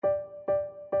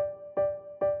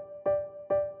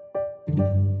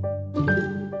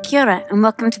Kia ora and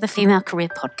welcome to the Female Career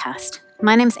Podcast.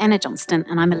 My name's Anna Johnston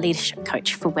and I'm a leadership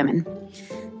coach for women.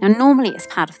 Now, normally as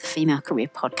part of the Female Career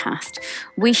Podcast,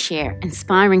 we share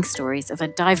inspiring stories of a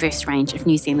diverse range of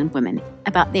New Zealand women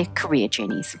about their career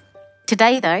journeys.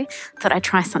 Today, though, I thought I'd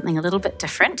try something a little bit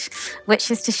different,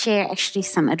 which is to share actually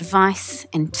some advice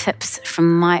and tips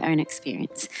from my own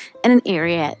experience in an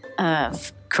area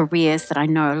of careers that I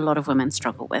know a lot of women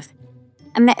struggle with.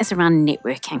 And that is around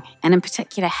networking, and in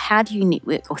particular, how do you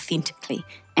network authentically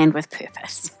and with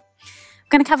purpose? I'm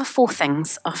going to cover 4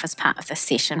 things off as part of this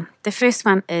session. The first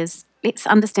one is, let's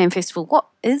understand first of all, what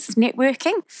is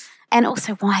networking, and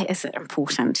also why is it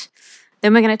important?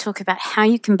 Then we're going to talk about how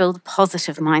you can build a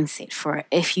positive mindset for it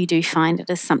if you do find it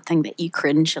is something that you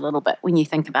cringe a little bit when you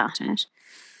think about it.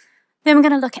 Then we're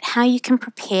going to look at how you can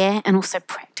prepare and also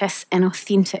practice an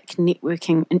authentic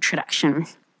networking introduction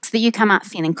so that you come out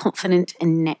feeling confident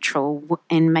and natural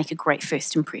and make a great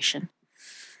first impression.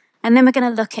 And then we're going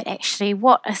to look at actually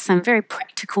what are some very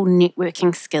practical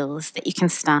networking skills that you can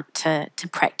start to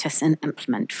practice and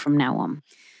implement from now on.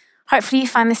 Hopefully you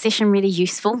find this session really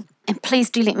useful, and please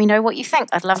do let me know what you think.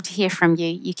 I'd love to hear from you.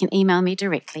 You can email me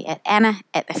directly at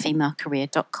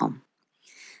anna@thefemalecareer.com.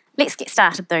 Let's get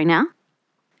started though now.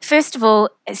 First of all,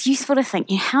 it's useful to think,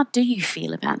 how do you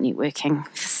feel about networking?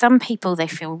 For some people, they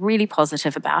feel really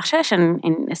positive about it and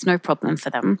it's no problem for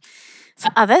them.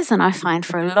 For others, and I find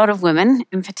for a lot of women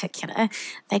in particular,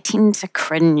 they tend to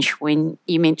cringe when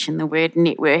you mention the word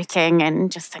networking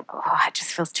and just think, it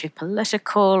just feels too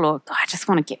political, or I just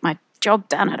want to get my job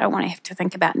done. I don't want to have to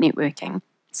think about networking.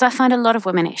 So I find a lot of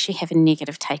women actually have a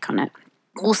negative take on it.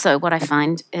 Also, what I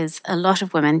find is a lot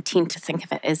of women tend to think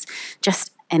of it as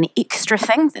just an extra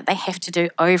thing that they have to do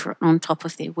over and on top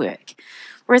of their work.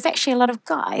 Whereas actually a lot of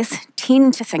guys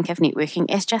tend to think of networking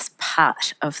as just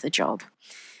part of the job.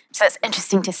 So it's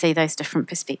interesting to see those different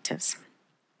perspectives.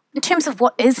 In terms of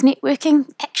what is networking,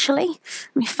 actually,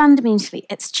 fundamentally,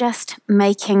 it's just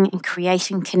making and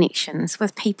creating connections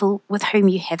with people with whom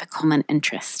you have a common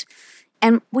interest.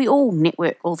 And we all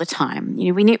network all the time.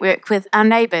 We network with our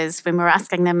neighbours when we're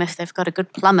asking them if they've got a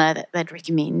good plumber that they'd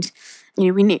recommend.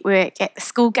 We network at the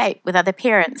school gate with other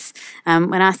parents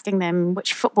when asking them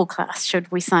which football class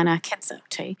should we sign our kids up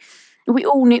to. We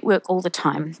all network all the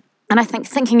time. And I think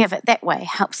thinking of it that way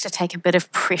helps to take a bit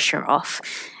of pressure off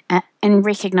and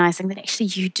recognising that actually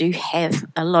you do have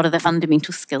a lot of the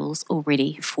fundamental skills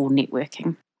already for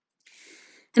networking.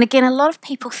 And again, a lot of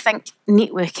people think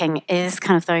networking is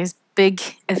kind of those big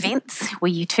events where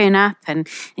you turn up and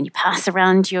you pass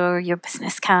around your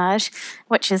business card,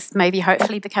 which is maybe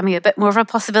hopefully becoming a bit more of a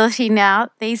possibility now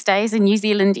these days in New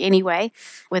Zealand anyway,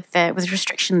 with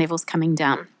restriction levels coming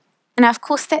down. Now, of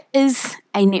course, that is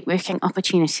a networking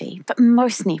opportunity, but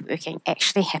most networking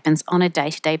actually happens on a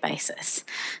day-to-day basis.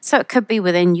 So it could be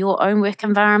within your own work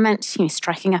environment,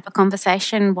 striking up a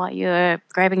conversation while you're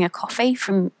grabbing a coffee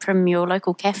from your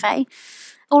local cafe,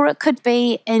 or it could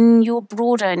be in your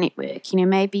broader network.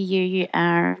 Maybe you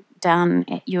are down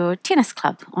at your tennis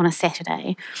club on a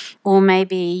Saturday, or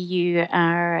maybe you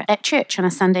are at church on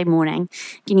a Sunday morning,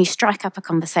 and you strike up a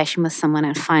conversation with someone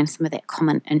and find some of that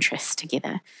common interest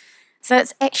together. So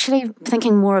it's actually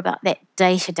thinking more about that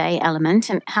day-to-day element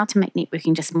and how to make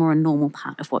networking just more a normal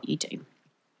part of what you do.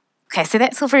 Okay, so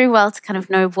that's all very well to kind of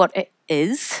know what it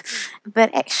is,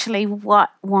 but actually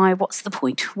what's the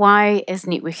point? Why is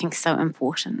networking so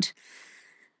important?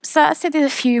 So I said there's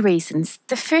a few reasons.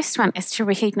 The first one is to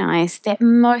recognise that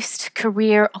most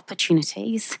career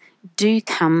opportunities do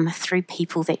come through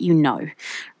people that you know,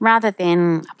 rather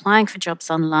than applying for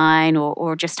jobs online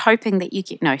or just hoping that you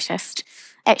get noticed.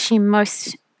 Actually,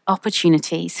 most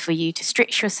opportunities for you to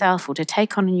stretch yourself or to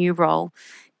take on a new role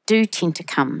do tend to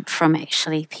come from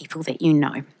actually people that you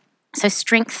know. So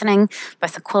strengthening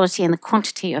both the quality and the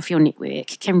quantity of your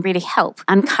network can really help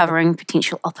uncovering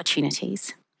potential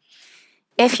opportunities.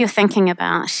 If you're thinking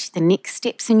about the next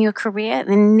steps in your career,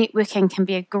 then networking can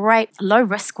be a great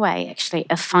low-risk way, actually,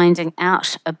 of finding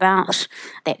out about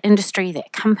that industry,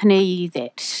 that company,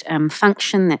 that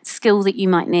function, that skill that you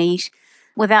might need,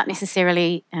 without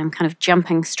necessarily kind of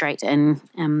jumping straight in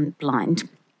blind.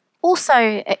 Also,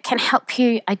 it can help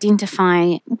you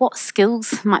identify what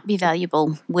skills might be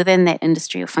valuable within that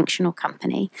industry or function or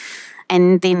company,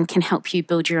 and then can help you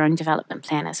build your own development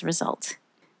plan as a result.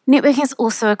 Networking is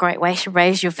also a great way to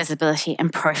raise your visibility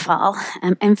and profile.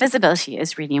 And visibility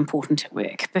is really important at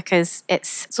work because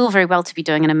it's all very well to be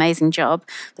doing an amazing job,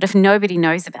 but if nobody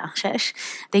knows about it,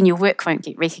 then your work won't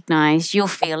get recognised. You'll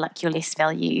feel like you're less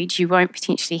valued. You won't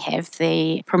potentially have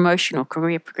the promotion or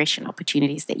career progression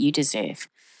opportunities that you deserve.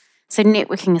 So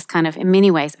networking is kind of, in many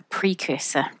ways, a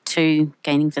precursor to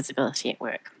gaining visibility at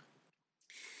work.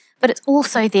 But it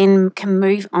also then can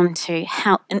move on to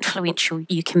how influential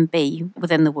you can be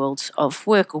within the world of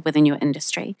work or within your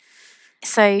industry.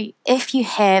 So if you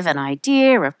have an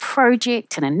idea, a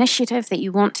project, an initiative that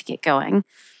you want to get going,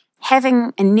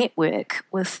 having a network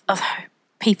of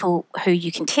people who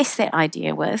you can test that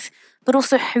idea with, but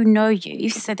also who know you,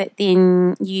 so that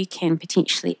then you can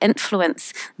potentially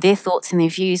influence their thoughts and their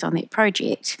views on that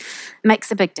project,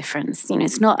 makes a big difference.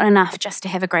 It's not enough just to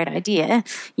have a great idea.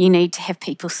 You need to have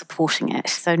people supporting it.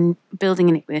 So building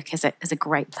a network is a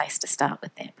great place to start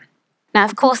with that. Now,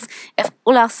 of course, if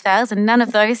all else fails and none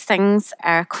of those things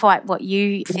are quite what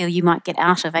you feel you might get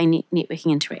out of a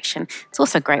networking interaction, it's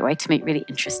also a great way to meet really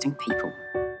interesting people.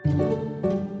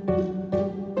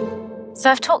 So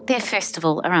I've talked there, first of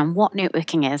all, around what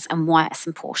networking is and why it's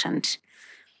important.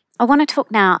 I want to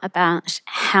talk now about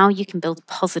how you can build a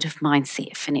positive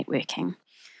mindset for networking.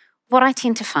 What I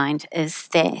tend to find is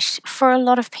that for a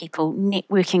lot of people,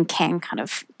 networking can kind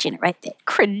of generate that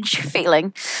cringe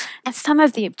feeling. And some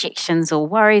of the objections or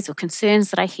worries or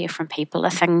concerns that I hear from people are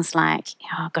things like,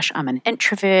 oh gosh, I'm an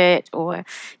introvert, or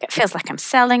it feels like I'm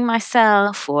selling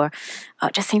myself, or oh,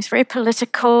 it just seems very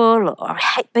political, or I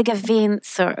hate big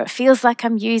events, or it feels like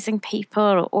I'm using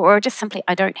people, or just simply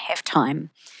I don't have time.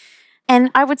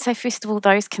 And I would say, first of all,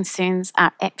 those concerns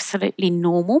are absolutely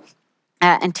normal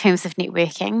in terms of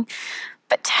networking.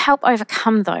 But to help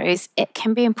overcome those, it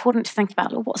can be important to think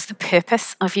about what's the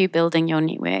purpose of you building your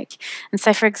network. And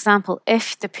so, for example,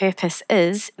 if the purpose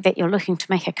is that you're looking to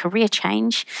make a career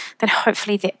change, then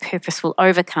hopefully that purpose will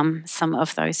overcome some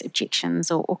of those objections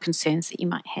or concerns that you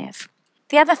might have.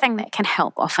 The other thing that can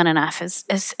help often enough is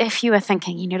if you are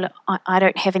thinking, look, I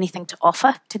don't have anything to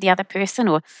offer to the other person,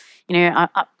 or,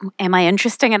 am I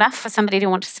interesting enough for somebody to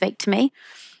want to speak to me?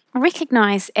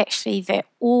 Recognise actually that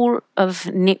all of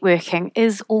networking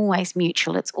is always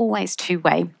mutual, it's always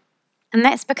two-way. And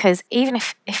that's because even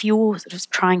if you're sort of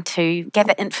trying to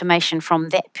gather information from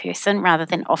that person rather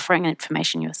than offering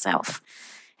information yourself,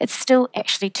 it's still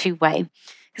actually two-way,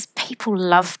 because people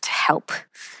love to help.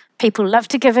 People love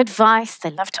to give advice,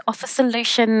 they love to offer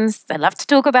solutions, they love to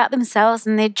talk about themselves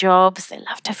and their jobs, they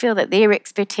love to feel that their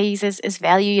expertise is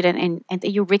valued and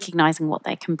that you're recognising what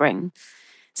they can bring.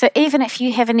 So even if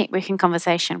you have a networking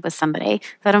conversation with somebody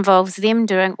that involves them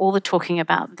doing all the talking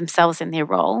about themselves and their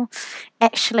role,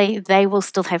 actually they will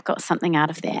still have got something out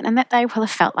of that, and that they will have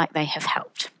felt like they have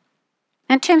helped.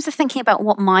 In terms of thinking about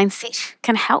what mindset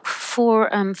can help for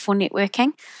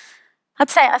networking, I'd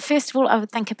say, first of all, I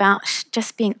would think about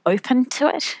just being open to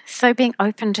it. So being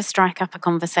open to strike up a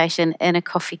conversation in a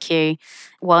coffee queue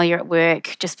while you're at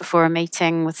work, just before a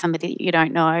meeting with somebody that you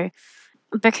don't know.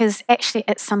 Because actually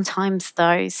it's sometimes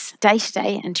those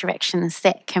day-to-day interactions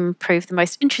that can prove the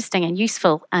most interesting and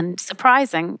useful and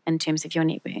surprising in terms of your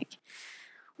network.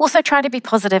 Also, try to be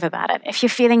positive about it. If you're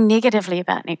feeling negatively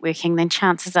about networking, then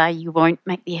chances are you won't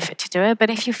make the effort to do it. But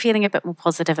if you're feeling a bit more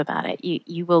positive about it,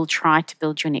 you will try to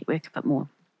build your network a bit more.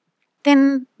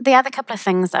 Then the other couple of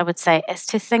things I would say is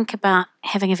to think about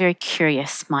having a very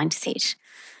curious mindset.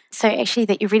 So actually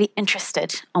that you're really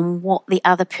interested on what the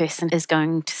other person is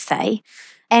going to say,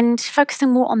 and focusing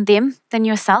more on them than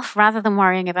yourself, rather than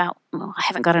worrying about, well, I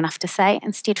haven't got enough to say,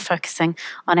 instead focusing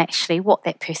on actually what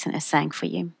that person is saying for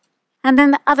you. And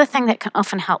then the other thing that can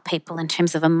often help people in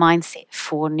terms of a mindset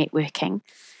for networking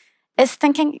is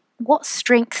thinking, what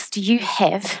strengths do you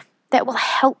have that will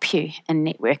help you in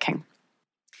networking?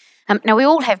 Now, we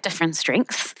all have different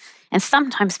strengths. And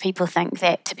sometimes people think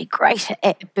that to be great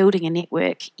at building a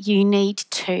network, you need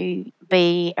to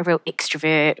be a real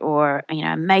extrovert or,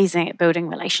 amazing at building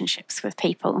relationships with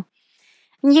people.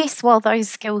 And yes, while those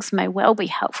skills may well be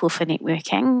helpful for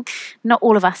networking, not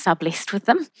all of us are blessed with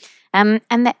them. And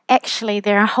that actually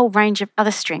there are a whole range of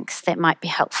other strengths that might be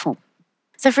helpful.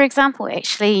 So for example,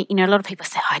 actually, a lot of people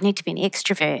say, I need to be an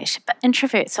extrovert, but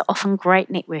introverts are often great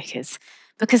networkers,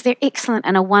 because they're excellent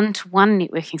in a one-to-one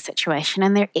networking situation,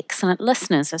 and they're excellent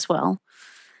listeners as well.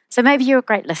 So maybe you're a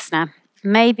great listener.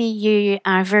 Maybe you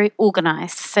are very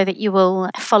organised so that you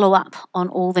will follow up on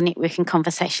all the networking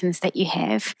conversations that you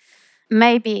have.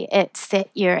 Maybe it's that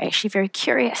you're actually very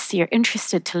curious, you're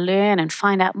interested to learn and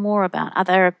find out more about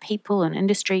other people and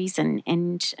industries and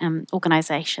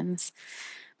organisations.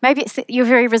 Maybe it's that you're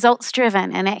very results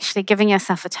driven and actually giving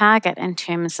yourself a target in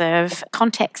terms of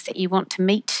contacts that you want to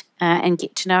meet and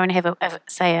get to know and have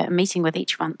a meeting with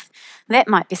each month. That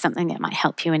might be something that might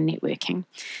help you in networking.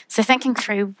 So thinking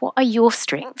through what are your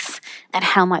strengths and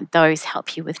how might those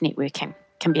help you with networking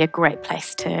can be a great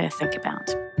place to think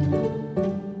about.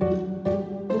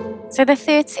 So the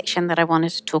third section that I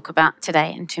wanted to talk about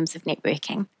today in terms of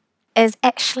networking is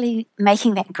actually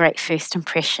making that great first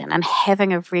impression and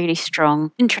having a really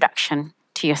strong introduction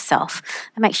to yourself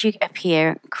that makes you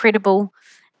appear credible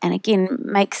and again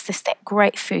makes this that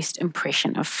great first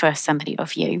impression for somebody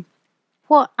of you.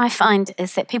 What I find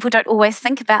is that people don't always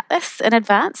think about this in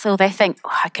advance, or they think,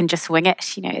 I can just wing it,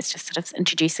 it's just sort of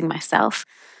introducing myself.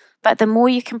 But the more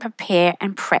you can prepare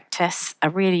and practice a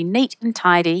really neat and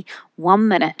tidy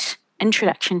 1-minute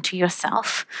introduction to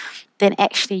yourself, then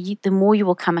actually the more you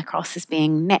will come across as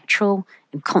being natural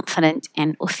and confident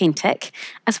and authentic,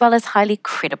 as well as highly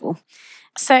credible.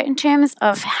 So in terms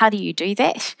of how do you do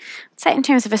that, say in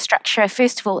terms of a structure,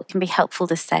 first of all, it can be helpful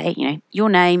to say, your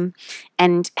name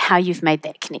and how you've made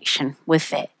that connection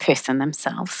with that person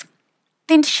themselves.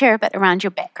 Then to share a bit around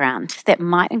your background. That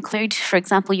might include, for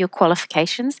example, your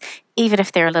qualifications, even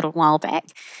if they're a little while back.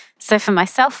 So for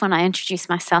myself, when I introduce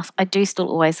myself, I do still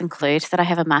always include that I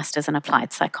have a master's in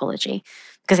applied psychology,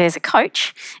 because as a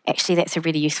coach, actually that's a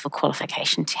really useful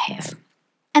qualification to have.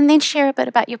 And then share a bit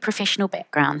about your professional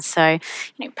background. So,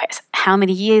 perhaps how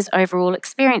many years overall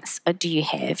experience do you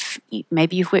have?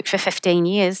 Maybe you've worked for 15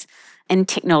 years in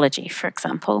technology, for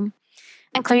example.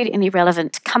 Include any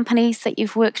relevant companies that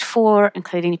you've worked for,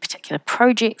 include any particular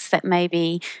projects that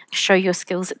maybe show your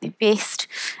skills at their best,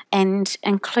 and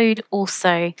include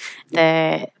also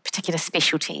the particular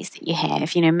specialties that you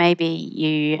have. Maybe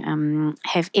you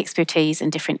have expertise in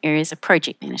different areas of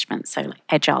project management, so like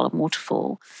Agile and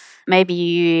Waterfall. Maybe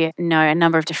you know a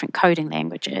number of different coding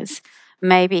languages.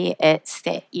 Maybe it's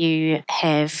that you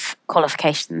have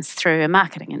qualifications through a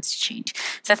marketing institute.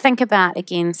 So think about,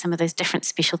 again, some of those different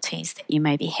specialties that you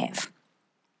maybe have.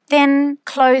 Then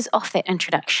close off that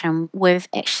introduction with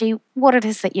actually what it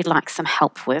is that you'd like some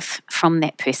help with from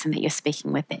that person that you're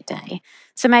speaking with that day.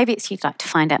 So maybe it's you'd like to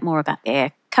find out more about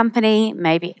their company.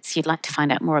 Maybe it's you'd like to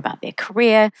find out more about their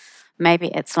career. Maybe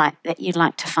it's like that you'd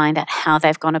like to find out how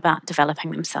they've gone about developing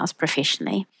themselves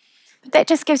professionally. But that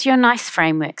just gives you a nice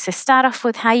framework. So start off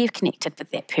with how you've connected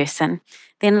with that person,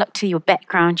 then look to your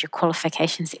background, your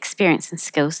qualifications, experience and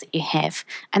skills that you have,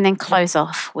 and then close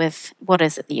off with what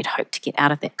is it that you'd hope to get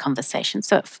out of that conversation.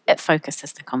 So it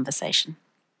focuses the conversation.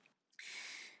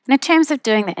 And in terms of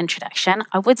doing the introduction,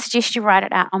 I would suggest you write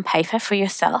it out on paper for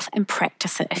yourself and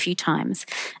practice it a few times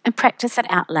and practice it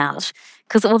out loud.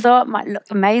 Because although it might look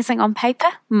amazing on paper,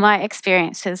 my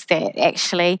experience is that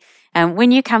actually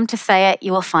when you come to say it,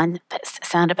 you will find bits that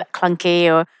sound a bit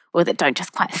clunky or that don't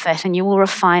just quite fit, and you will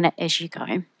refine it as you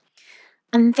go.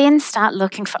 And then start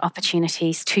looking for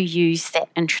opportunities to use that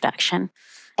introduction.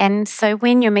 And so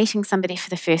when you're meeting somebody for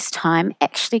the first time,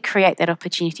 actually create that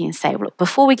opportunity and say, well, look,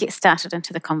 before we get started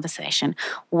into the conversation,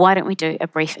 why don't we do a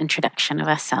brief introduction of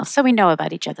ourselves so we know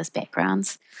about each other's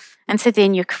backgrounds? And so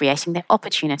then you're creating that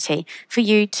opportunity for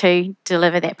you to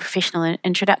deliver that professional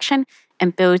introduction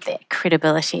and build that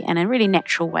credibility in a really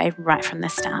natural way right from the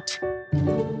start.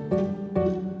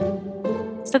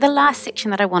 So the last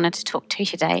section that I wanted to talk to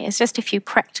today is just a few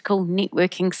practical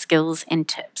networking skills and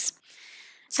tips.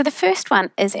 So the first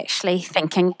one is actually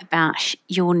thinking about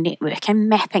your network and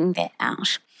mapping that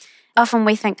out. Often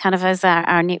we think kind of as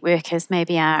our network as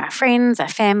maybe our friends, our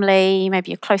family,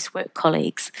 maybe your close work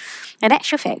colleagues. In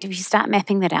actual fact, if you start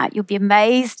mapping that out, you'll be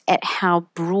amazed at how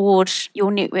broad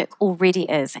your network already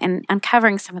is and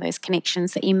uncovering some of those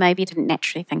connections that you maybe didn't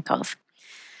naturally think of.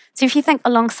 So if you think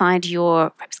alongside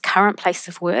your perhaps current place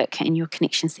of work and your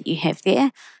connections that you have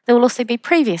there will also be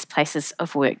previous places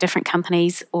of work, different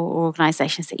companies or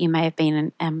organisations that you may have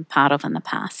been part of in the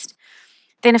past.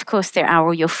 Then, of course, there are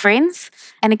all your friends.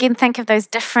 And again, think of those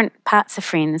different parts of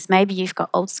friends. Maybe you've got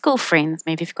old school friends.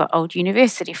 Maybe you've got old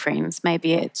university friends.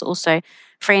 Maybe it's also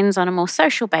friends on a more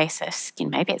social basis. Again,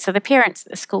 maybe it's other parents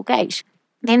at the school gate.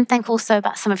 Then think also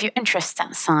about some of your interests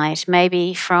outside,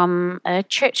 maybe from a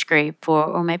church group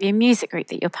or maybe a music group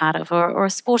that you're part of or a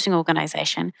sporting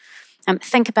organisation.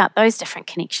 Think about those different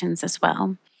connections as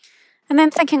well. And then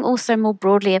thinking also more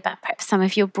broadly about perhaps some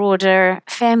of your broader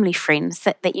family friends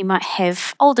that you might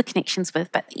have older connections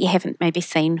with, but that you haven't maybe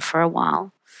seen for a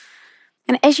while.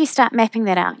 And as you start mapping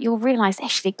that out, you'll realise,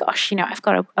 actually, gosh, I've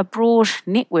got a broad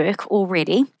network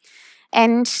already.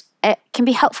 And it can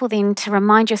be helpful then to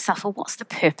remind yourself of what's the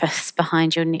purpose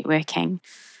behind your networking.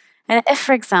 And if,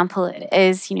 for example, it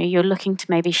is, you're looking to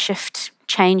maybe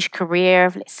change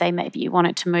career, let's say maybe you want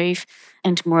it to move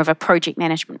into more of a project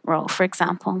management role, for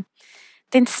example,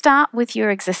 then start with your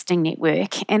existing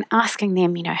network and asking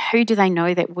them, who do they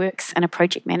know that works in a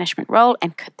project management role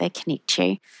and could they connect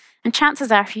you? And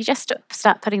chances are, if you just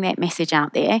start putting that message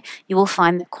out there, you will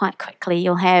find that quite quickly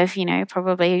you'll have,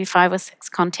 probably 5 or 6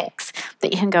 contacts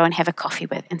that you can go and have a coffee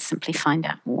with and simply find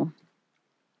out more.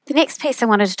 The next piece I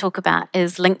wanted to talk about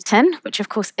is LinkedIn, which of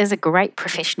course is a great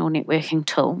professional networking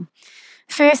tool.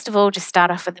 First of all, just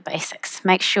start off with the basics.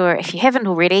 Make sure, if you haven't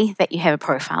already, that you have a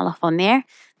profile up on there,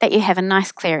 that you have a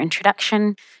nice clear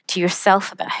introduction to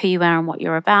yourself about who you are and what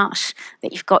you're about,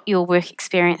 that you've got your work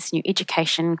experience and your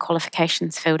education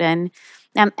qualifications filled in,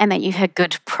 and that you have a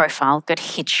good profile, good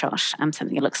headshot,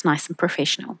 something that looks nice and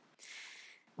professional.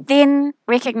 Then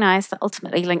recognise that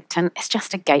ultimately LinkedIn is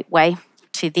just a gateway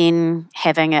to then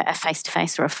having a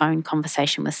face-to-face or a phone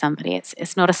conversation with somebody.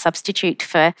 It's not a substitute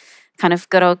for kind of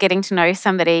good old getting to know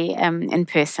somebody in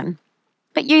person.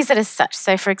 But use it as such.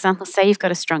 So, for example, say you've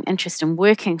got a strong interest in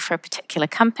working for a particular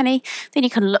company, then you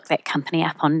can look that company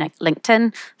up on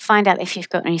LinkedIn, find out if you've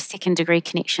got any second-degree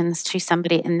connections to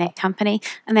somebody in that company,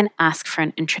 and then ask for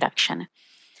an introduction.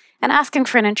 And asking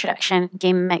for an introduction,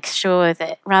 again, makes sure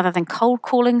that rather than cold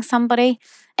calling somebody,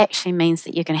 actually means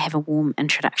that you're going to have a warm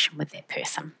introduction with that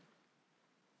person.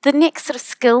 The next sort of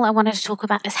skill I wanted to talk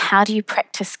about is how do you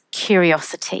practice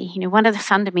curiosity? One of the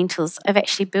fundamentals of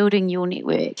actually building your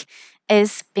network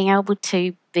is being able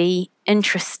to be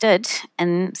interested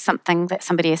in something that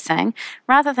somebody is saying,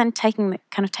 rather than taking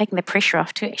the pressure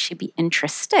off to actually be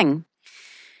interesting.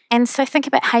 And so think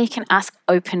about how you can ask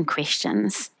open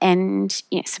questions. And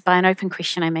so by an open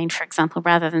question, I mean, for example,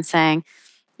 rather than saying,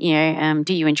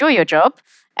 do you enjoy your job?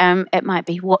 It might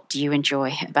be, what do you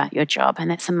enjoy about your job?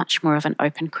 And that's a much more of an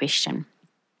open question.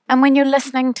 And when you're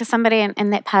listening to somebody in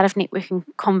that part of networking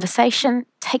conversation,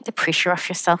 take the pressure off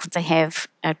yourself to have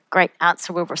a great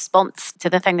answer or response to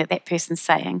the thing that person's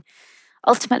saying.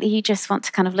 Ultimately, you just want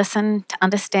to kind of listen, to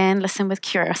understand, listen with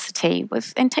curiosity,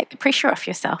 and take the pressure off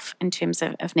yourself in terms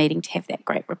of needing to have that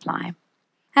great reply.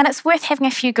 And it's worth having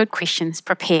a few good questions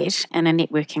prepared in a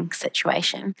networking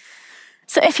situation.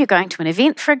 So if you're going to an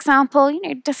event, for example,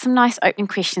 just some nice open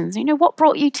questions. What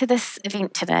brought you to this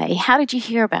event today? How did you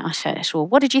hear about it? Or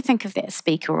what did you think of that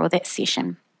speaker or that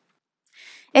session?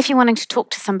 If you're wanting to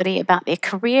talk to somebody about their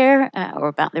career or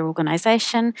about their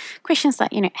organisation, questions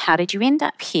like, how did you end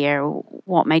up here? Or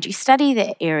what made you study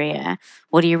that area?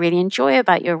 What do you really enjoy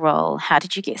about your role? How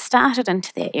did you get started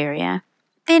into that area?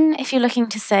 Then if you're looking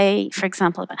to say, for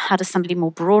example, about how does somebody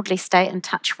more broadly stay in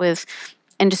touch with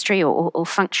industry or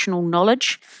functional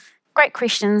knowledge, great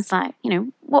questions like,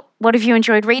 what have you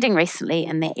enjoyed reading recently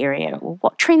in that area? Or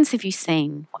what trends have you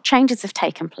seen? What changes have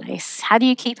taken place? How do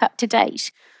you keep up to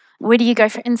date? Where do you go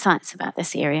for insights about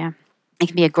this area? It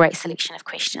can be a great selection of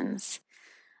questions.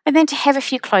 And then to have a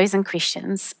few closing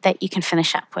questions that you can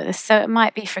finish up with. So it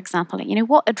might be, for example,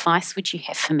 what advice would you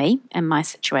have for me in my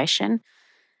situation?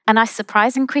 A nice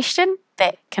surprising question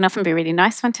that can often be a really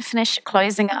nice one to finish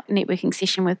closing up a networking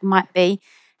session with might be,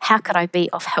 how could I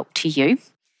be of help to you?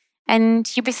 And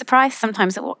you'll be surprised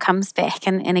sometimes at what comes back.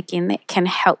 And again, that can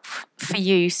help for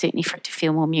you, certainly for it to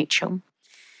feel more mutual.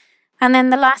 And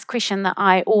then the last question that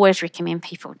I always recommend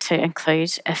people to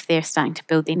include if they're starting to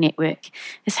build their network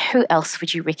is, who else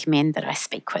would you recommend that I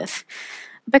speak with?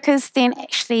 Because then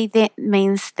actually that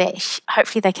means that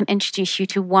hopefully they can introduce you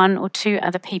to one or two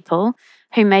other people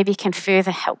who maybe can further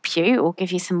help you or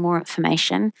give you some more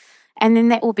information. And then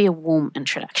that will be a warm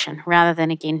introduction rather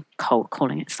than, again, cold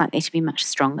calling. It's likely to be much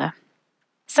stronger.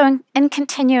 So in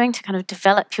continuing to kind of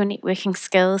develop your networking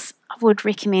skills, I would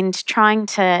recommend trying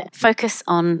to focus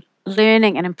on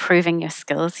learning and improving your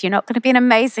skills. You're not going to be an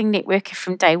amazing networker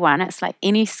from day one. It's like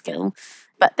any skill,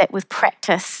 but that with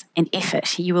practice and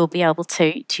effort, you will be able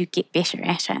to get better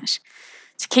at it.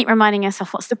 To keep reminding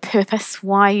yourself what's the purpose,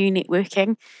 why are you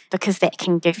networking, because that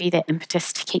can give you that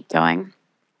impetus to keep going.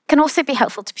 It can also be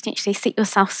helpful to potentially set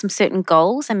yourself some certain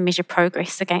goals and measure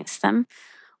progress against them.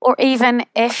 Or even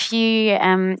if you're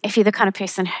the kind of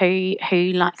person who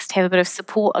likes to have a bit of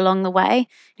support along the way,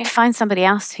 find somebody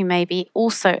else who maybe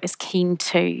also is keen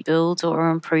to build or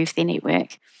improve their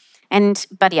network and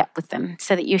buddy up with them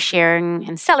so that you're sharing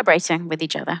and celebrating with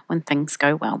each other when things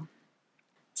go well.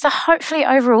 So hopefully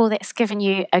overall that's given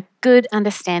you a good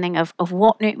understanding of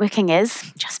what networking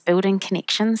is, just building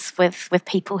connections with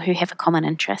people who have a common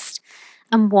interest,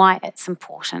 and why it's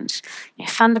important.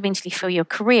 Fundamentally for your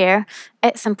career,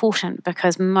 it's important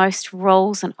because most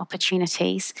roles and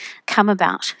opportunities come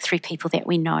about through people that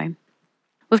we know.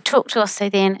 We've talked also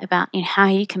then about how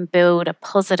you can build a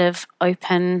positive,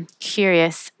 open,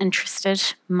 curious,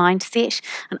 interested mindset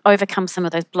and overcome some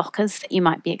of those blockers that you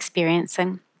might be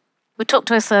experiencing. We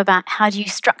talked also about how do you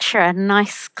structure a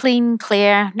nice, clean,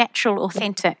 clear, natural,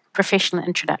 authentic, professional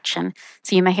introduction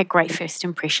so you make a great first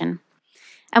impression.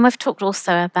 And we've talked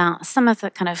also about some of the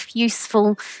kind of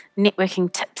useful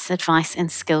networking tips, advice,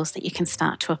 and skills that you can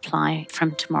start to apply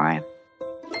from tomorrow.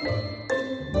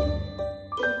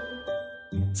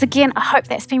 So again, I hope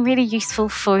that's been really useful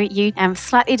for you.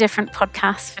 Slightly different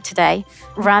podcast for today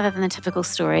rather than the typical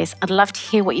stories. I'd love to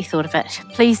hear what you thought of it.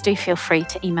 Please do feel free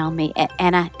to email me at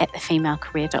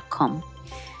anna@thefemalecareer.com.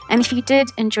 And if you did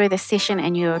enjoy this session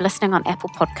and you're listening on Apple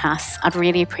Podcasts, I'd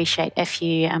really appreciate if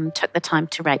you took the time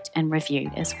to rate and review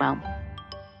as well.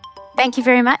 Thank you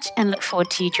very much and look forward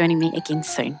to you joining me again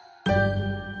soon.